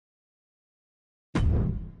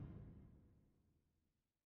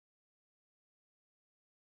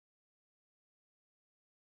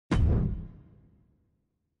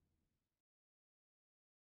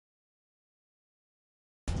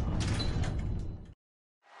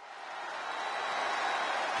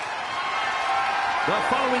The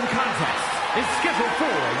following contest is scheduled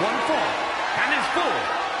for one fall and is for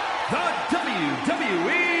the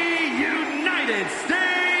WWE United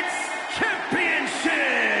States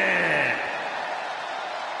Championship.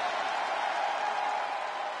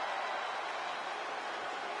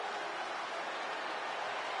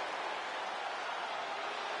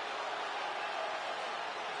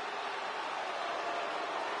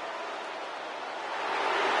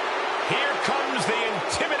 Here comes the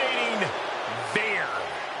intimidating Veer.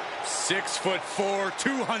 6'4",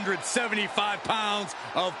 275 pounds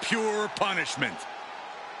of pure punishment.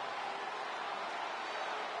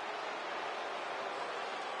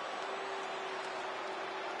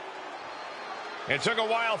 It took a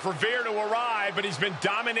while for Veer to arrive, but he's been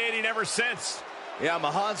dominating ever since. Yeah,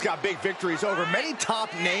 Mahan's got big victories over many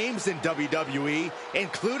top names in WWE,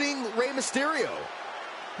 including Rey Mysterio.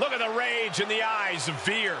 Look at the rage in the eyes of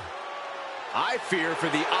Veer. I fear for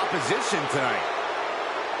the opposition tonight.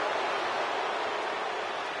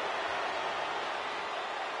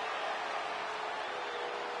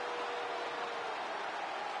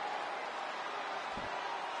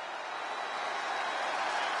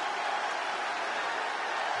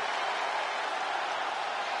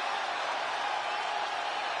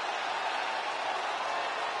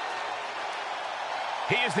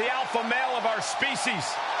 He is the alpha male of our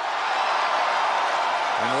species.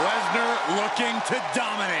 And Lesnar looking to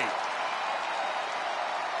dominate.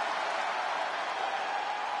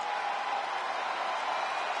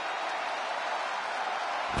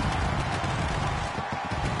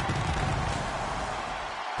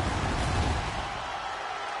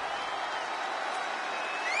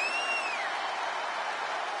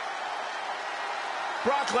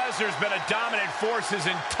 Brock Lesnar's been a dominant force his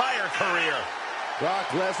entire career. Brock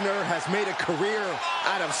Lesnar has made a career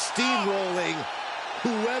out of steamrolling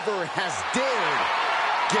whoever has dared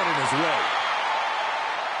get in his way.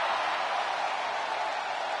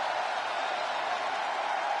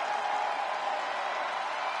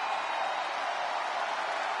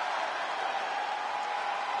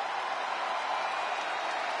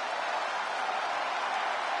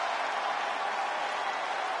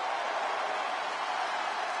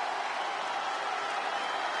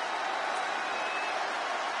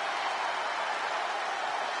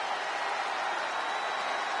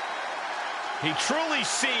 He truly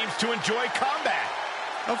seems to enjoy combat.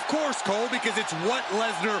 Of course, Cole, because it's what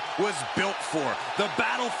Lesnar was built for. The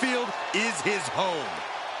battlefield is his home.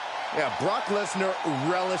 Yeah, Brock Lesnar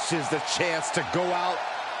relishes the chance to go out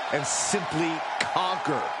and simply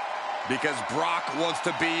conquer. Because Brock wants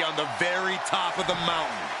to be on the very top of the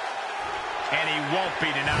mountain. And he won't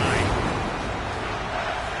be denied.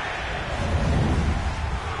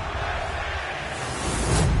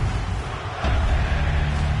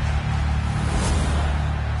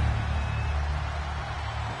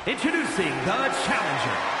 Introducing the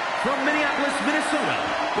challenger from Minneapolis, Minnesota,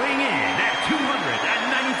 weighing in at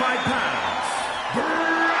 295 pounds,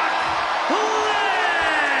 Brock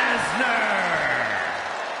Lesnar.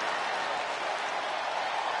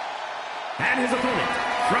 And his opponent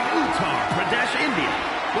from Uttar Pradesh, India,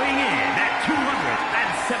 weighing in at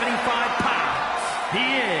 275 pounds,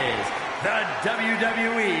 he is the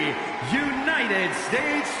WWE United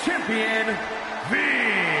States Champion,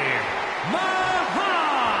 Veer Mahan.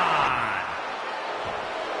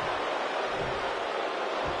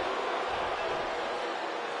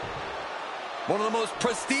 One of the most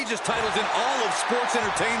prestigious titles in all of sports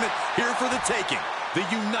entertainment here for the taking. The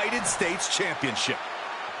United States Championship.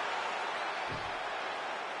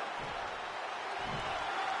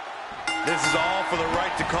 This is all for the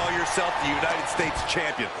right to call yourself the United States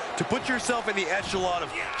Champion. To put yourself in the echelon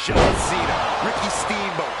of John Cena, Ricky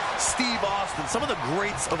Steamboat, Steve Austin, some of the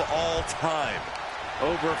greats of all time.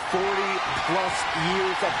 Over 40-plus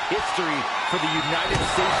years of history for the United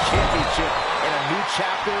States Championship, and a new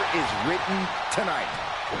chapter is written tonight.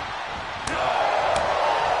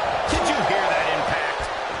 Did you hear that impact?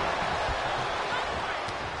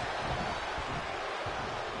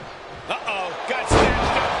 Uh-oh, got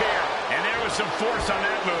snatched up here. And there was some force on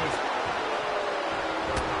that move.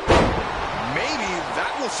 Maybe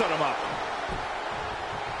that will shut him up.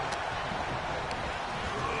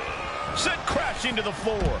 Sent crashing to the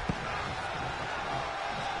floor.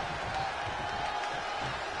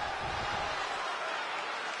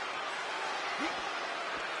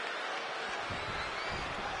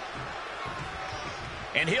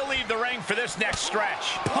 And he'll leave the ring for this next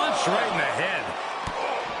stretch. Punch right in the head.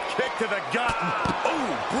 Kick to the gut.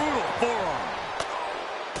 Oh, brutal forearm.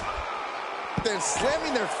 They're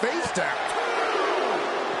slamming their face down.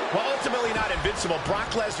 Well, ultimately not invincible,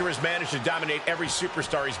 Brock Lesnar has managed to dominate every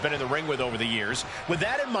superstar he's been in the ring with over the years. With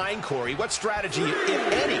that in mind, Corey, what strategy, if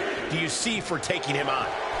any, do you see for taking him on?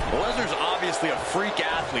 Well, Lesnar's obviously a freak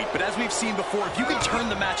athlete, but as we've seen before, if you can turn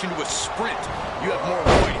the match into a sprint, you have more of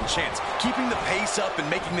a fighting chance. Keeping the pace up and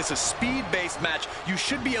making this a speed-based match, you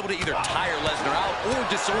should be able to either tire Lesnar out or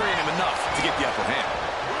disorient him enough to get the upper hand.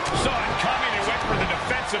 Saw it coming and went for the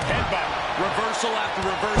defensive headbutt. Reversal after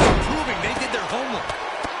reversal, proving they did their homework.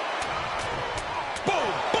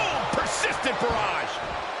 Boom, boom, persistent barrage.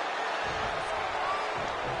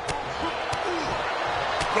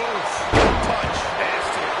 Oof, punch,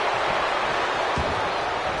 nasty.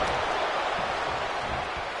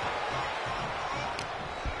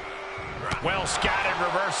 Well scattered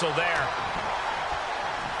reversal there.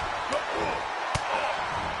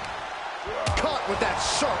 Caught with that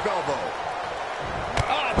sharp elbow.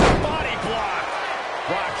 Oh, the body block.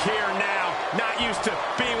 Brock here now, not used to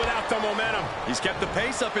being without the momentum. He's kept the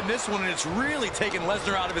pace up in this one, and it's really taken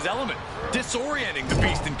Lesnar out of his element, disorienting the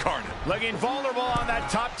beast incarnate. Looking vulnerable on that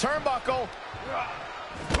top turnbuckle.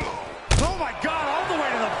 Oh my God, all the way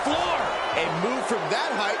to the floor. A move from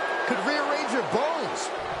that height could rearrange your bones.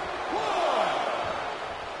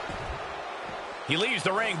 He leaves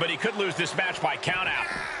the ring, but he could lose this match by countout.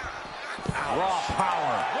 Raw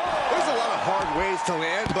power. There's a lot of hard ways to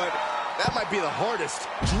land, but that might be the hardest.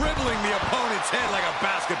 Dribbling the opponent's head like a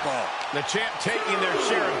basketball. The champ taking their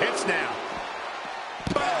share of hits now.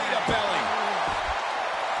 Belly to belly.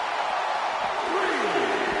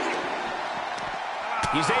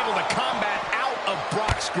 He's able to combat out of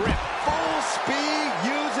Brock's grip. Full speed,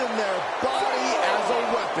 using their body as a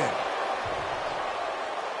weapon.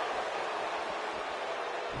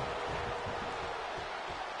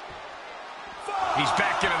 He's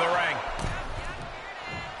back into the ring.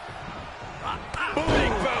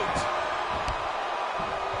 Big boot.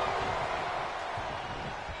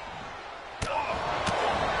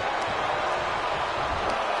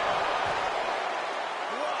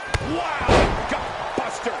 Wow, gut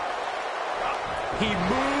buster. He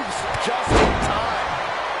moves just in time.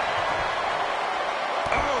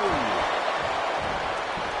 Oh!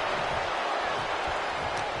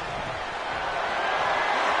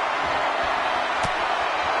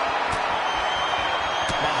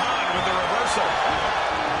 Mahan with the reversal.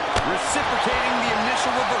 Reciprocating the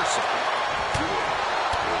initial reversal.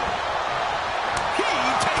 He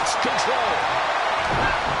takes control.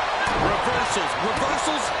 Reversals,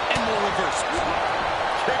 reversals, and more reversals.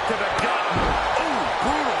 Kick to the gut. Ooh,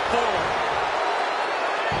 brutal forward.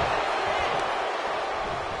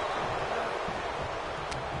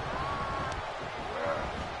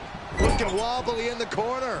 Looking wobbly in the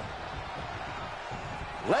corner.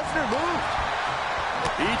 Lesnar moved.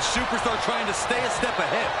 Each superstar trying to stay a step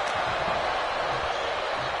ahead.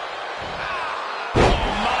 Oh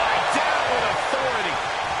my, down with authority.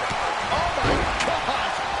 Oh my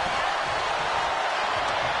God!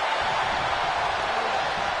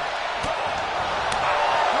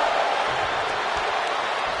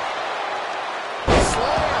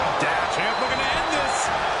 Slam! Down, champ looking to end this.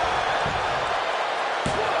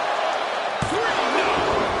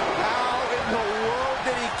 How in the world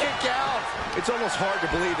did he kick out? It's almost hard to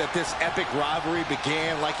believe that this epic rivalry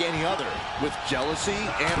began like any other, with jealousy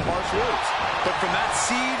and harsh words. But from that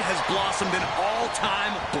seed has blossomed an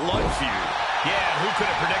all-time blood feud. Yeah, who could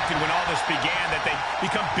have predicted when all this began that they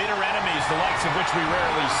become bitter enemies, the likes of which we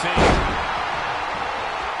rarely see.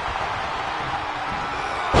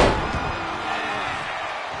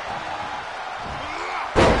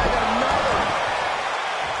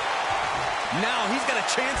 Now he's got a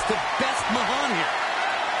chance to best Mahan here.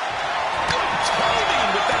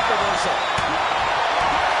 Timing with that reversal.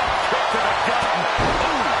 Kick to the gut.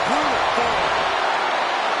 Ooh, brutal forward.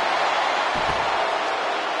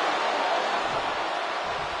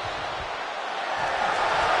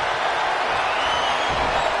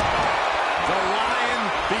 The Lion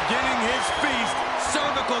beginning his feast.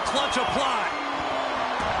 Cervical clutch applied.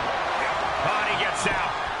 Body gets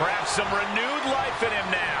out. Perhaps some renewed life in him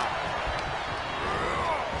now.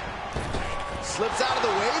 Slips out of the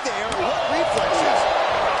way there. What reflexes?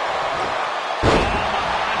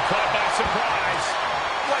 Mahan caught by surprise.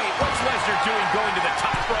 Wait, what's Lesnar doing going to the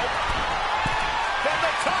top rope? Then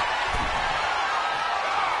the top.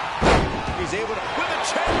 He's able to... With the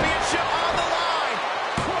championship on the line.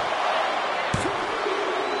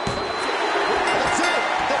 That's it.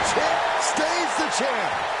 The champ stays the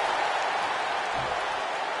champ.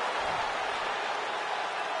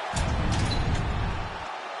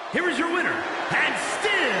 Here is your winner, and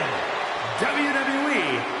still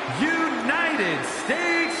WWE United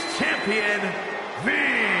States Champion,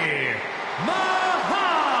 Veer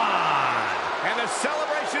Mahaan. And the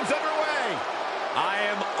celebration's underway. I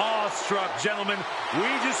am awestruck, gentlemen. We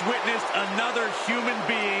just witnessed another human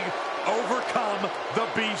being overcome the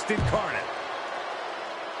beast incarnate.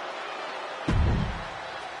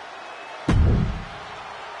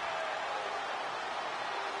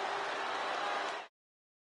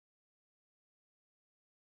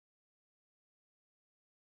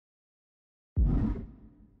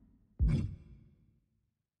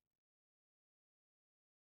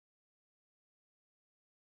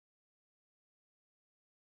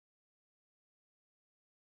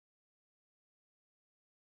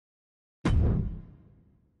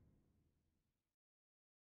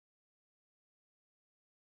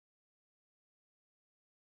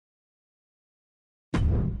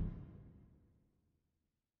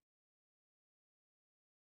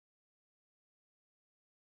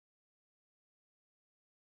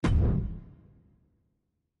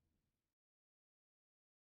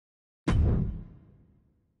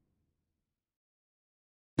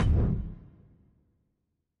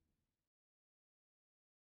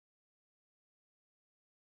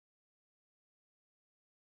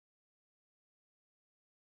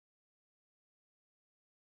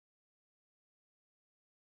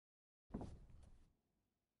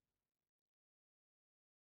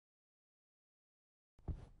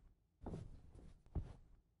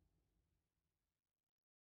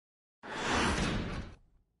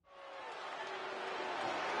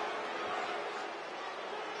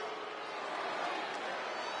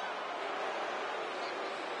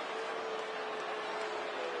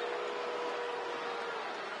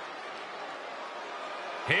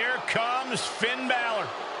 Here comes Finn Balor.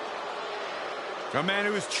 A man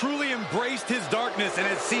who has truly embraced his darkness and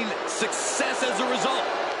has seen success as a result.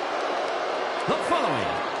 The following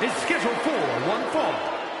is scheduled for one fall,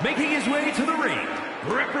 making his way to the ring,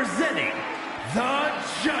 representing the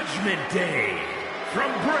Judgment Day. From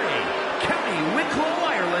Bray, County Wicklow,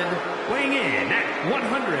 Ireland, weighing in at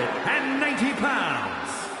 190 pounds,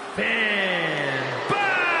 Finn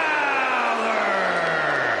Balor!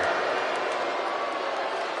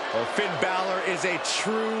 Well, Finn Balor is a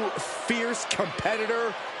true, fierce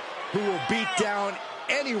competitor who will beat down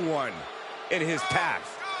anyone in his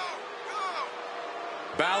path.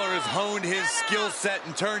 Balor has honed his skill set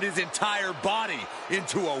and turned his entire body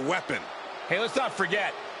into a weapon. Hey, let's not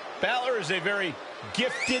forget, Balor is a very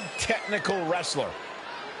gifted technical wrestler.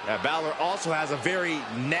 Balor also has a very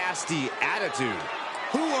nasty attitude.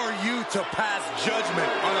 Who are you to pass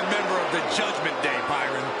judgment on a member of the Judgment Day,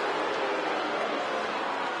 Byron?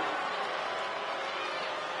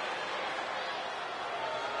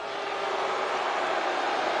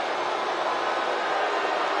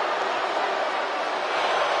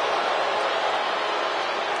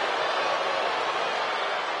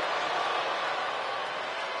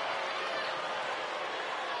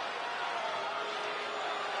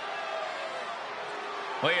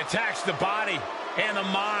 Well, he attacks the body and the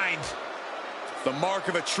mind. The mark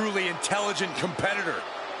of a truly intelligent competitor.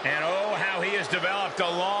 And oh, how he has developed a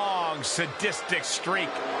long, sadistic streak.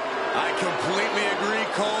 I completely agree,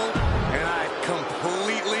 Cole, and I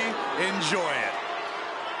completely enjoy it.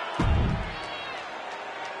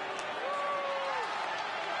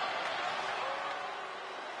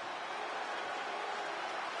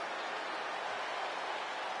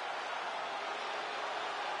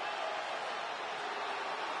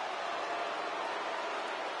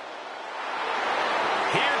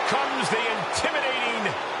 Comes the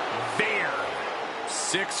intimidating Veer.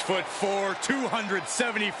 6'4",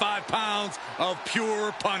 275 pounds of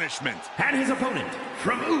pure punishment. And his opponent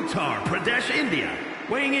from Uttar Pradesh, India,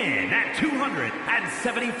 weighing in at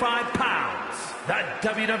 275 pounds, the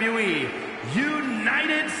WWE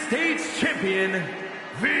United States Champion,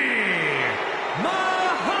 Veer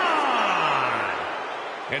Mahaan.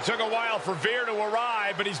 It took a while for Veer to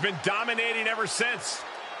arrive, but he's been dominating ever since.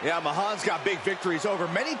 Yeah, Mahan's got big victories over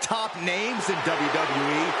many top names in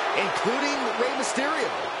WWE, including Rey Mysterio.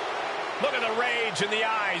 Look at the rage in the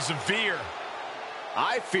eyes of Veer.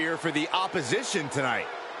 I fear for the opposition tonight.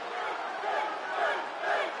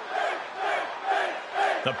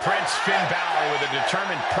 The Prince Finn Balor with a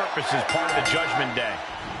determined purpose as part of the Judgment Day.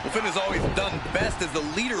 Well, Finn has always done best as the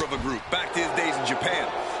leader of a group back to his days in Japan.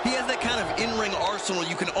 He has that kind of in-ring arsenal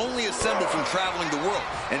you can only assemble from traveling the world.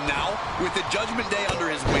 And now, with the Judgment Day under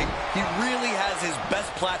his wing, he really has his best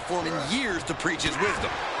platform in years to preach his wisdom.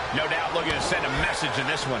 No doubt looking to send a message in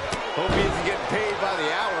this one. Hope he isn't getting paid by the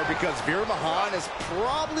hour because Veer Mahaan is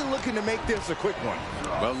probably looking to make this a quick one.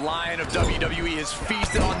 The Lion of WWE has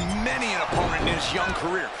feasted on many an opponent in his young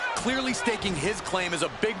career, clearly staking his claim as a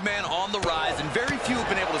big man on the rise, and very few have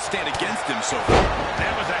been able to stand against him so far.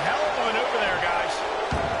 That was a hell of a maneuver there, guys.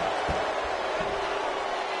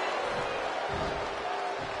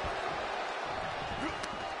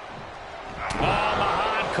 Oh,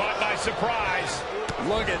 Mahan caught by surprise.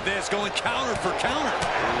 Look at this, going counter for counter.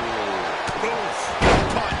 Oof.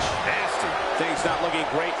 Punch. Nasty. Things not looking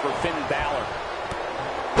great for Finn Balor.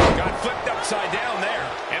 Got flipped upside down there.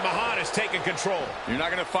 And Mahan has taken control. You're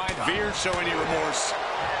not going to find Veer show any remorse.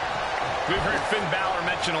 We've heard Finn Balor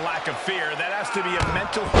mention a lack of fear. That has to be a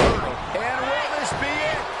mental hurdle. And will this be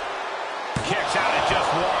it? Kicks out at just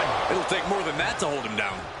one. It'll take more than that to hold him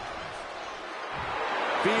down.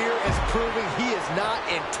 Veer is proving he is not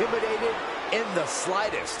intimidated in the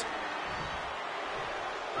slightest.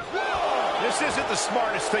 This isn't the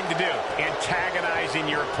smartest thing to do, antagonizing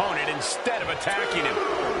your opponent instead of attacking him.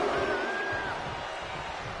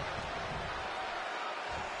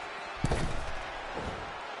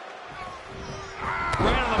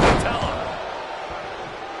 Right on the patella.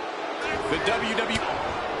 The WWE.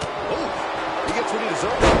 Oh, he gets what he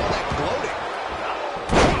deserves. All that gloating.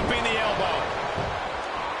 Dropping the elbow.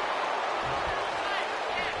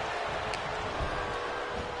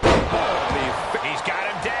 He's got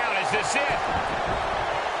him down. Is this it?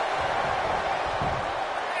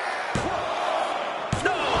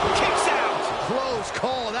 No, kicks out. Close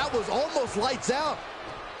call. That was almost lights out.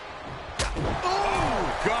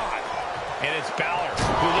 Oh, God. And it's Balor,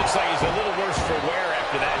 who looks like he's a little worse for wear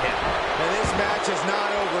after that hit. And this match is not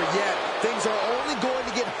over yet. Things are only going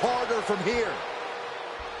to get harder from here.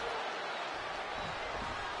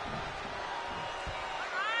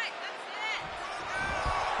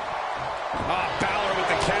 Ah, Balor with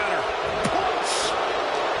the counter. Punch!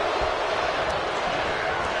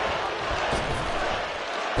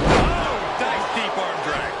 Oh, nice deep arm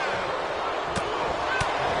drag.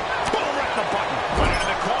 Boom, right in the button. Put it in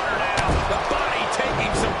the corner now. The body taking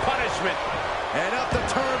some punishment. And up the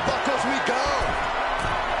turnbuckles we go.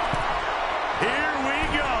 Here we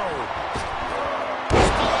go.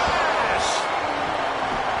 Splash!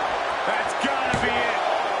 That's gotta be it.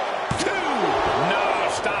 2. No,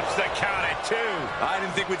 stops the count at 2. I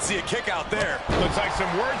didn't think we'd see a kick out there. Looks like some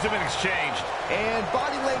words have been exchanged. And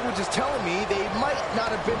body language is telling me they might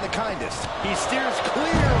not have been the kindest. He steers clear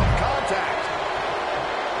of contact.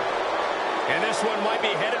 And this one might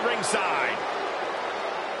be headed ringside.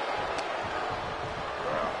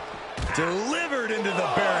 Delivered into the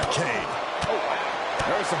barricade. Oh,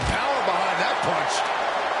 there's some power behind that punch.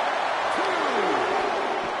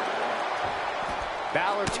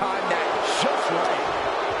 Balor timed that just right.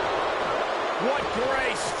 What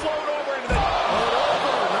grace. Float over into the...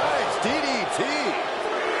 Nice DDT.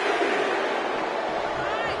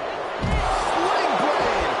 Sling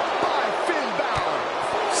blade by Finn Balor.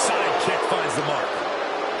 Side kick finds the mark.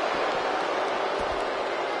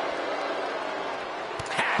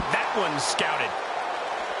 Had that one scouted.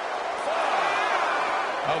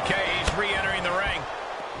 Okay, he's re-entering the ring.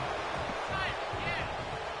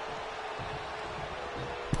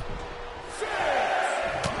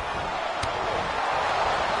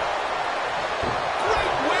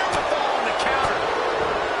 Great wherewithal on the counter.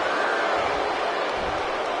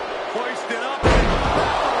 Hoisted up.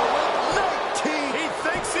 Balor with 19. He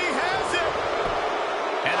thinks he has it.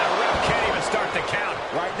 And the ref can't even start the count.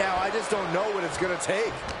 Right now, I just don't know what it's going to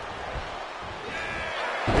take.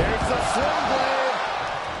 There's the sling blade.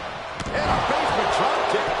 And a basement drop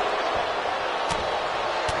kick.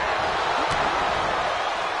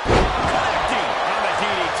 Connecting on the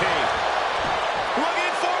DDT.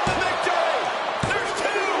 Looking for the victory. There's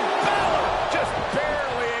 2. Balor just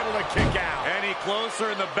barely able to kick out. Any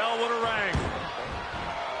closer and the bell would have rang.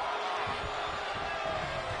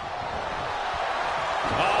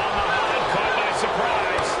 Oh, Mahan caught by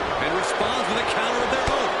surprise. And responds with a counter of their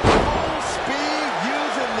own. Full speed,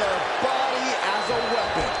 using their body as a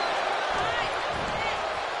weapon.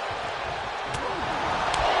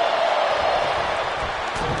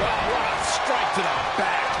 Oh, what a strike to the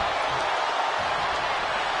back.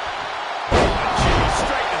 Gee,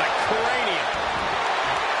 straight to the cranium.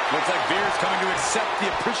 Looks like Veer's coming to accept the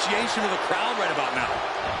appreciation of the crowd right about now.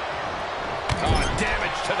 Oh,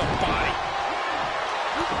 damage to the body.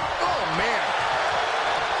 Oh, man.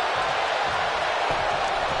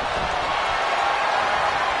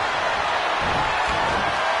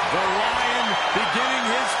 The Lion beginning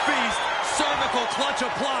his feast. Cervical clutch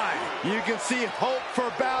applied. You can see hope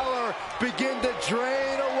for Balor begin to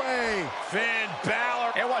drain away. Finn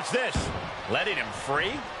Balor. And watch this. Letting him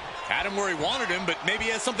free. Had him where he wanted him, but maybe he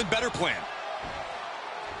has something better planned.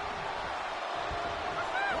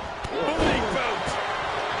 Big boot.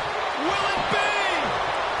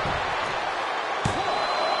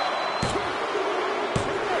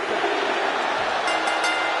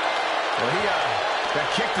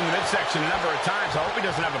 kicked in the midsection a number of times. I hope he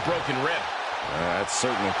doesn't have a broken rib. That's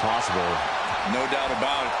certainly possible. No doubt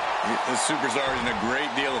about it. This superstar is in a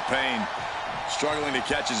great deal of pain, struggling to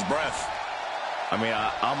catch his breath. I mean,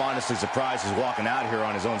 I'm honestly surprised he's walking out here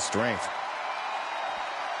on his own strength.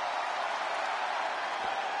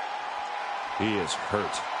 He is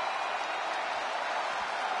hurt.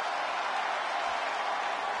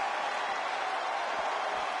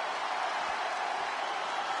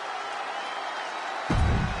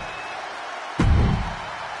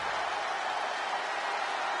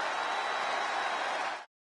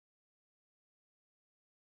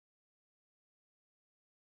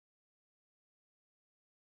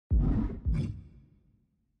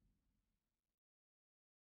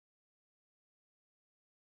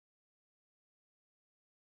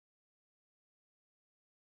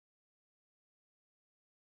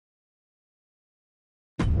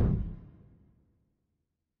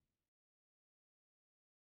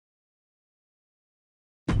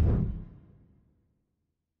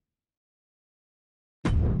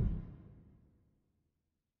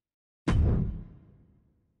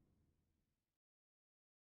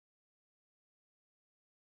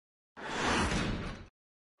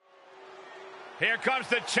 Here comes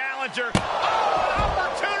the challenger. Oh, an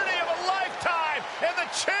opportunity of a lifetime. And the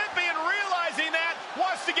champion, realizing that,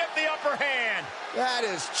 wants to get the upper hand. That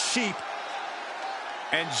is cheap.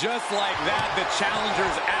 And just like that, the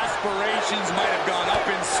challenger's aspirations might have gone up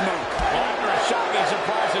in smoke. Well, after a shocking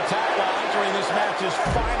surprise attack while entering, this match is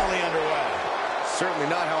finally underway. Certainly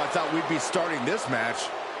not how I thought we'd be starting this match.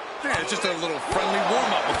 Yeah, it's just a little friendly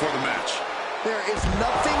warm-up before the match. There is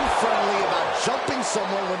nothing friendly about jumping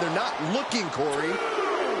someone when they're not looking, Corey.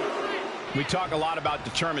 We talk a lot about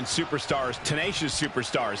determined superstars, tenacious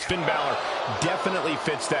superstars. Finn Balor definitely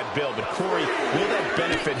fits that bill. But, Corey, will that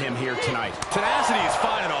benefit him here tonight? Tenacity is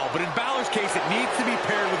fine and all, but in Balor's case, it needs to be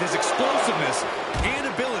paired with his explosiveness and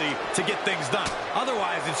ability to get things done.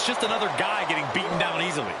 Otherwise, it's just another guy getting beaten down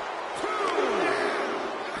easily.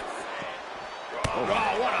 Oh,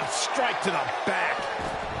 what a strike to the back.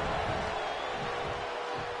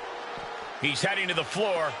 He's heading to the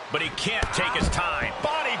floor, but he can't take his time.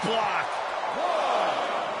 Body block.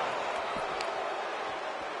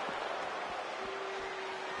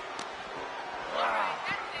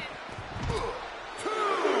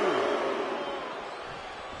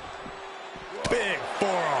 Big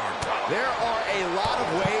forearm. There are a lot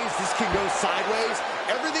of ways this can go sideways.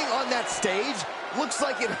 Everything on that stage looks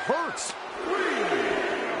like it hurts.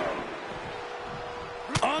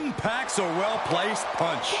 Unpacks a well-placed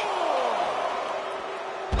punch.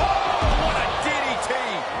 What a DDT!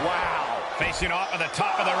 Wow. Facing off at the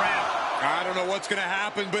top of the ramp. I don't know what's going to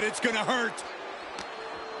happen, but it's going to hurt.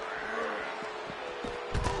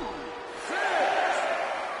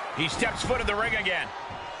 He steps foot in the ring again.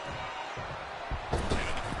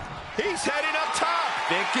 He's heading up top.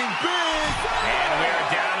 Thinking big. And we're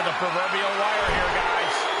down to the proverbial wire here,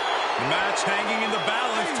 guys. The match hanging in the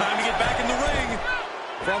balance. Time to get back in the ring.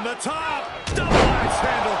 From the top, double axe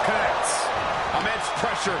handle connects. Immense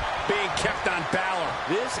pressure being kept on Balor.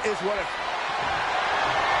 This is what a...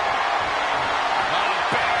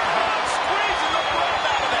 Bear hug, squeezing the blood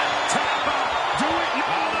out of that. Tap out, do it. The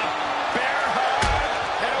bear hug,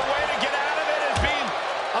 and a way to get out of it is being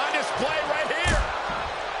on display right here.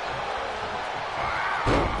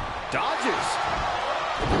 Dodges.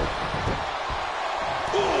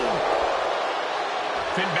 Ooh.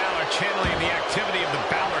 Finn Balor channeling the activity of the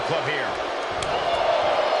Balor Club here.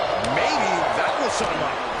 Maybe that will shut him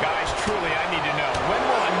up. Guys, truly, I need to know, when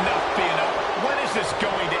will enough be enough? When is this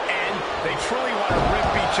going to end? They truly want to rip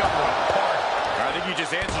each other apart. I think you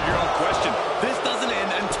just answered your own question. This doesn't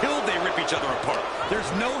end until they rip each other apart. There's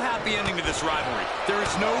no happy ending to this rivalry. There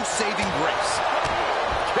is no saving grace.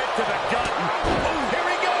 Kick to the gut. Oh, here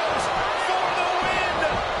he goes for the win.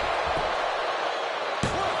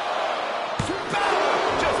 Balor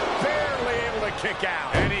just barely able to kick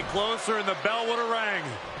out. Any closer and the bell would have rang.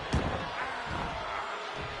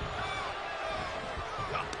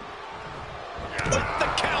 With the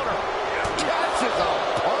counter. Catches a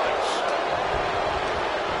punch.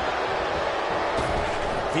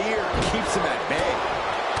 Fear keeps him at bay.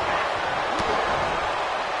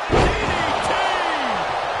 DDT.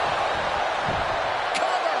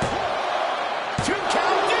 Cover. 2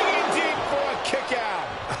 count, digging deep for a kick out.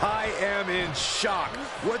 I am in shock.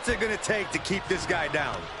 What's it going to take to keep this guy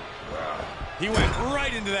down? He went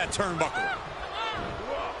right into that turnbuckle.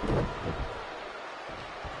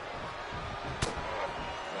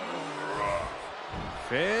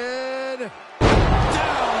 Finn.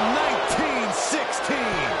 Down 19-16.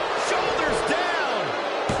 Shoulders down.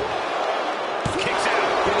 Kicks out.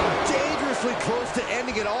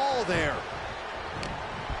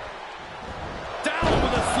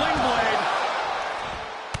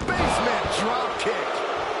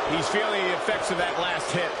 He's feeling the effects of that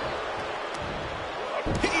last hit.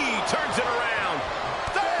 He turns it around.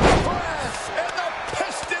 The press and the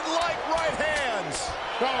piston-like right hands.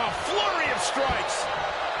 Oh, a flurry of strikes.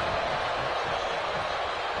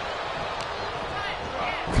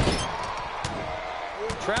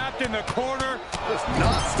 Trapped in the corner. Just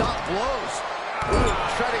non-stop blows. Ooh,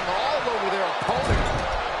 treading all over their opponent.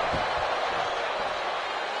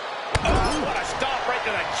 Oh, what a stop right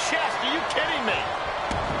to the chest. Are you kidding me?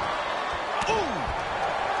 Ooh.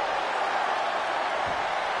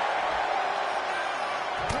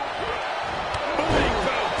 Big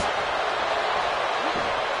boot.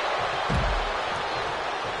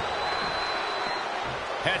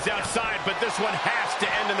 Heads outside, but this one has to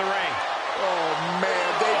end in the ring. Oh,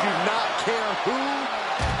 man, they do not care who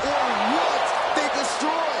or what they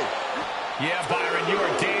destroy. Yeah, Byron, you are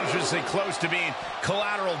dangerously close to being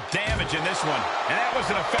collateral damage in this one. And that was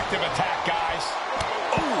an effective attack, guys.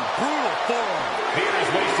 Ooh, brutal forearm. Fear is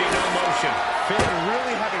wasting no motion. Finn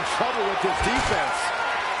really having trouble with his defense.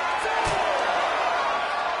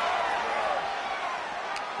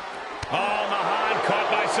 Oh, Mahan caught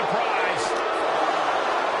by surprise.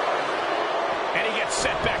 And he gets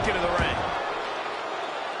set back into the ring.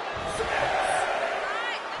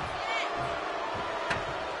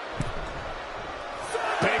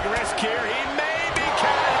 Big risk here. He may be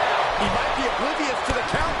counted. He might be oblivious to the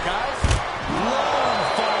count, guys. Long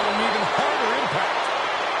fall and even harder impact.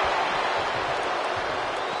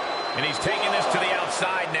 And he's taking this to the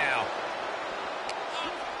outside now.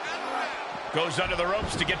 Goes under the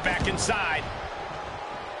ropes to get back inside.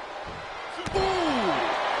 Ooh.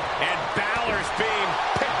 And Balor's being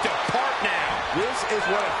picked apart now. This is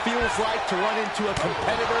what it feels like to run into a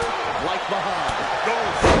competitor like Mahan.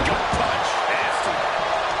 Oh, gut punch. Nasty.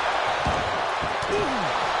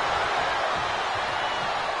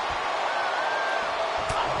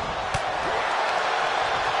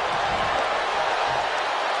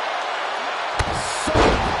 So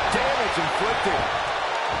much damage inflicted.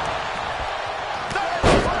 The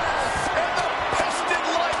press and the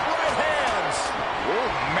piston-like right hands. Oh,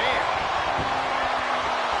 man.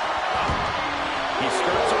 He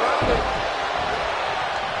skirts around it.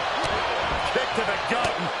 Kick to the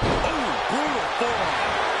gut. Ooh, brutal forearm.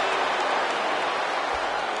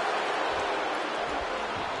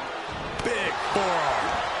 Big forearm.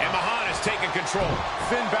 And Mahan has taken control.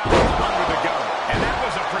 Finn Balor's under the gun. And that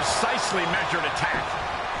was a precisely measured attack.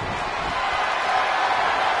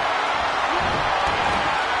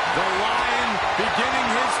 The Lion beginning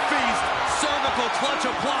his feast. Cervical clutch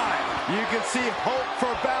applied. You can see hope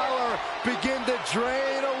for Balor begin to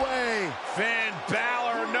drain away. Finn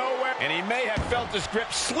Balor nowhere. And he may have felt his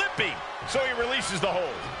grip slipping, so he releases the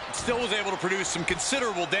hold. Still was able to produce some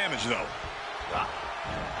considerable damage, though.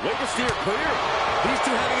 Way to steer clear. These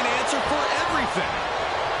two having an answer for everything.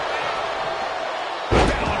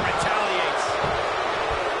 Balor retaliates.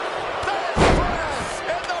 The press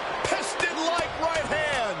and the piston-like right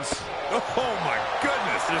hands. Oh, my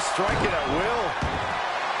goodness. Just striking at will.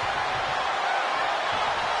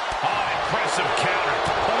 Oh, impressive counter.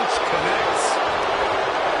 Punch connects.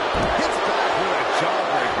 Hits back with a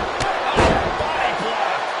jawbreaker. Oh, body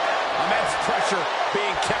block. Immense pressure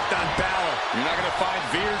being kept on Balor. You're not going to find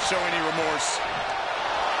Veer show any remorse.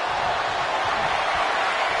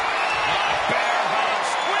 Bear hug,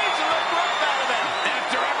 squeezing the breath out of him.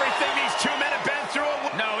 After everything these two men have been through,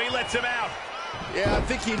 no, he lets him out. Yeah, I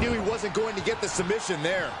think he knew he wasn't going to get the submission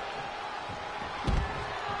there.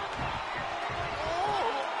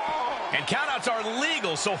 And countouts are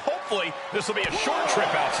legal, so hopefully this will be a short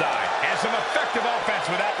trip outside. And some effective offense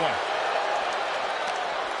with that one.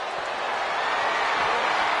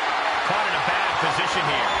 Caught in a bad position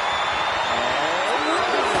here.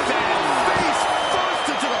 Face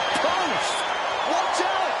first into the post. Watch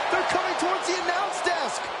out! They're coming towards the announce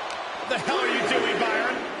desk. What the hell are you doing,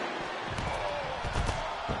 Byron?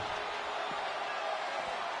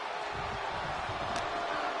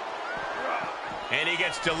 And he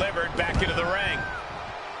gets delivered back into the ring.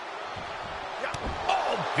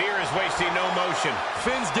 Oh, Veer is wasting no motion.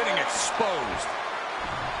 Finn's getting exposed.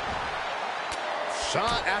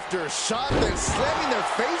 Shot after shot, then slamming their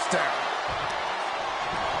face down.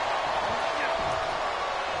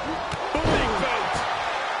 Big boot.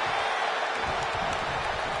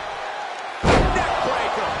 Neck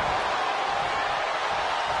breaker.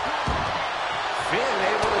 Finn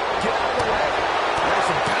able to get out of the way. There's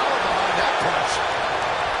some power behind that punch.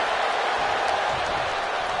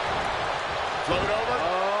 Float over.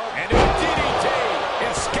 And a DDT.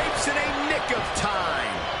 Escapes in a nick of time.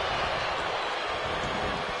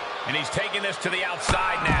 And he's taking this to the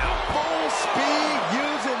outside now. Full speed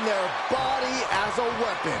using a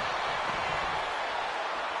weapon.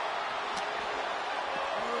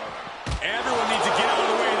 Everyone needs to get out of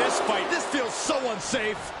the way of this fight. This feels so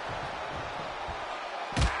unsafe.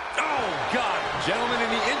 Oh, God. Gentlemen, in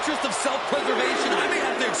the interest of self-preservation, I may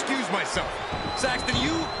have to excuse myself. Saxton,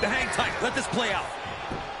 you hang tight. Let this play out.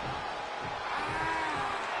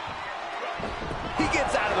 He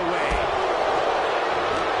gets out of the way.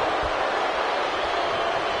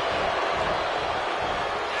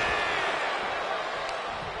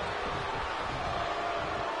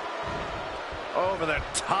 Over the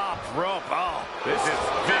top rope. Oh, this is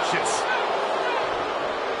vicious.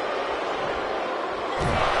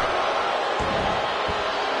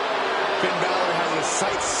 Finn Balor has his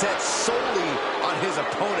sights set solely on his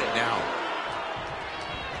opponent now.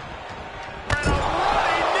 And a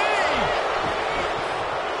running knee.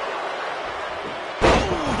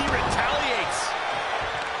 Oh, he retaliates.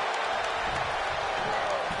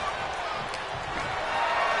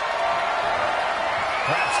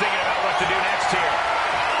 Perhaps thinking about what to do next here.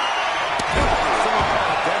 Someone call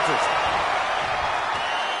a dentist.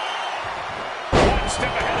 One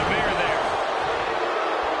step ahead of Bear there.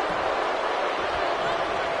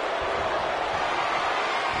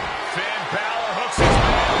 Finn Balor hooks his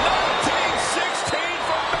man. 1916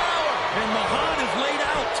 from Balor. And Mahan is laid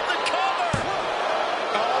out. The cover.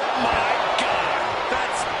 Oh, my God.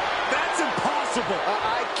 That's impossible.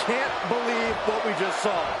 I can't believe what we just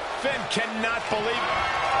saw. Finn cannot believe it.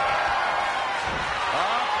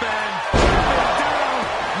 Up and down.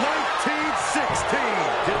 1916.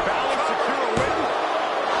 Did Balor secure a win?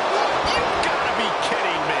 You've got to be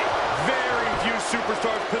kidding me. Very few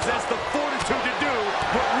superstars possess the fortitude to do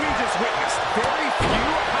what we just witnessed. Very few?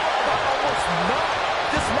 How about almost none?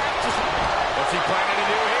 This match is... What's he planning to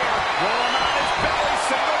do here? Roll him on his belly,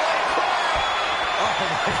 single leg crab. Oh,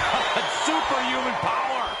 my God. Superhuman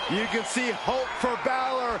power. You can see hope for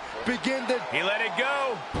Balor begin to... He let it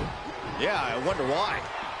go. Yeah, I wonder why.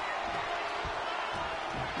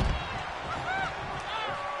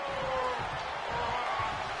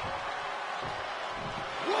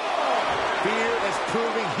 Fear is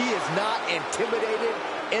proving he is not intimidated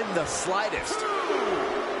in the slightest.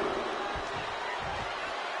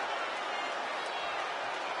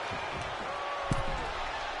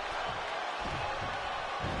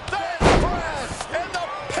 Press and the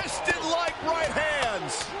piston-like right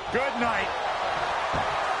hands. Good night.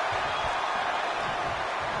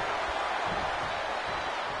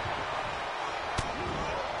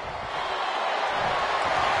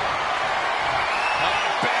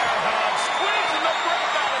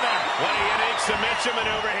 Submission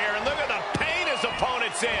maneuver here, and look at the pain his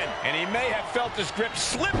opponent's in. And he may have felt his grip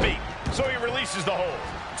slipping, so he releases the hold.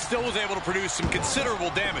 Still was able to produce some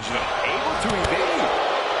considerable damage, though. Able to evade.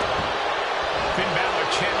 Finn Balor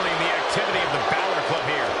channeling the activity of the Balor Club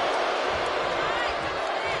here.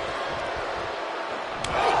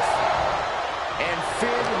 And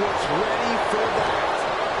Finn was ready for that.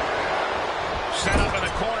 Set up in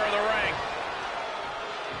the corner of the ring.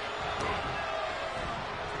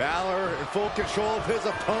 Balor in full control of his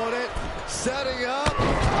opponent. Setting up. Boom!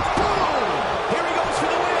 Here he goes for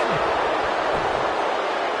the win.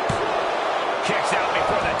 Kicks out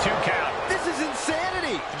before the 2 count. This is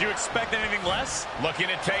insanity. Did you expect anything less? Looking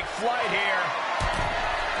to take flight here.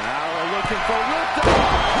 Balor looking for lift-off.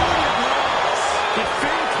 Did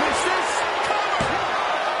Finn clinch this? Cover!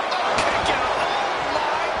 Oh, kick out. Oh,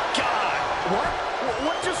 my God.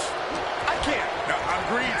 What just... I can't.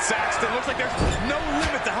 Agreed, Saxton. Looks like there's no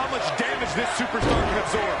limit to how much damage this superstar can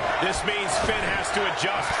absorb. This means Finn has to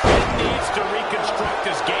adjust. Finn needs to reconstruct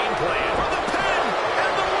his game plan. For the pin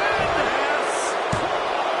and the win!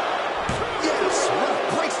 Yes,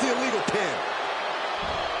 ref breaks the illegal pin.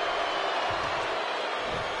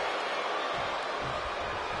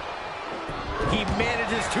 He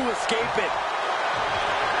manages to escape it.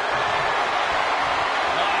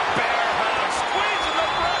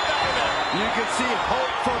 You can see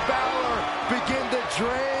hope for Balor begin to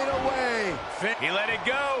drain away. He let it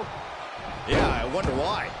go. Yeah, I wonder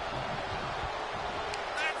why.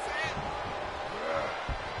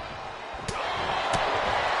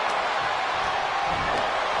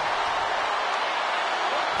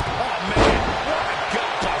 Oh, man, what a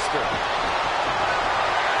gut buster.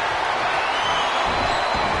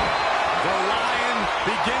 The Lion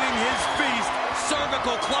beginning his feast.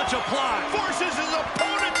 Cervical clutch applied. Forces his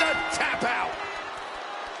opponent to tap out.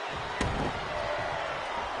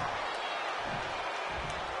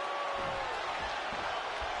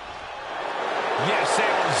 Yes,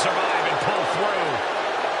 able to survive and pull through.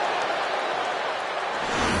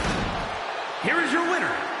 Here is your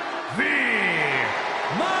winner, the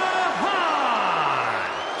Mahan.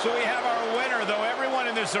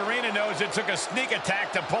 this arena knows it took a sneak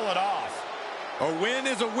attack to pull it off. A win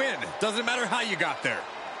is a win. Doesn't matter how you got there.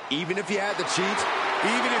 Even if you had to cheat?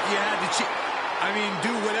 Even if you had to cheat. I mean,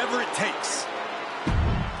 do whatever it takes.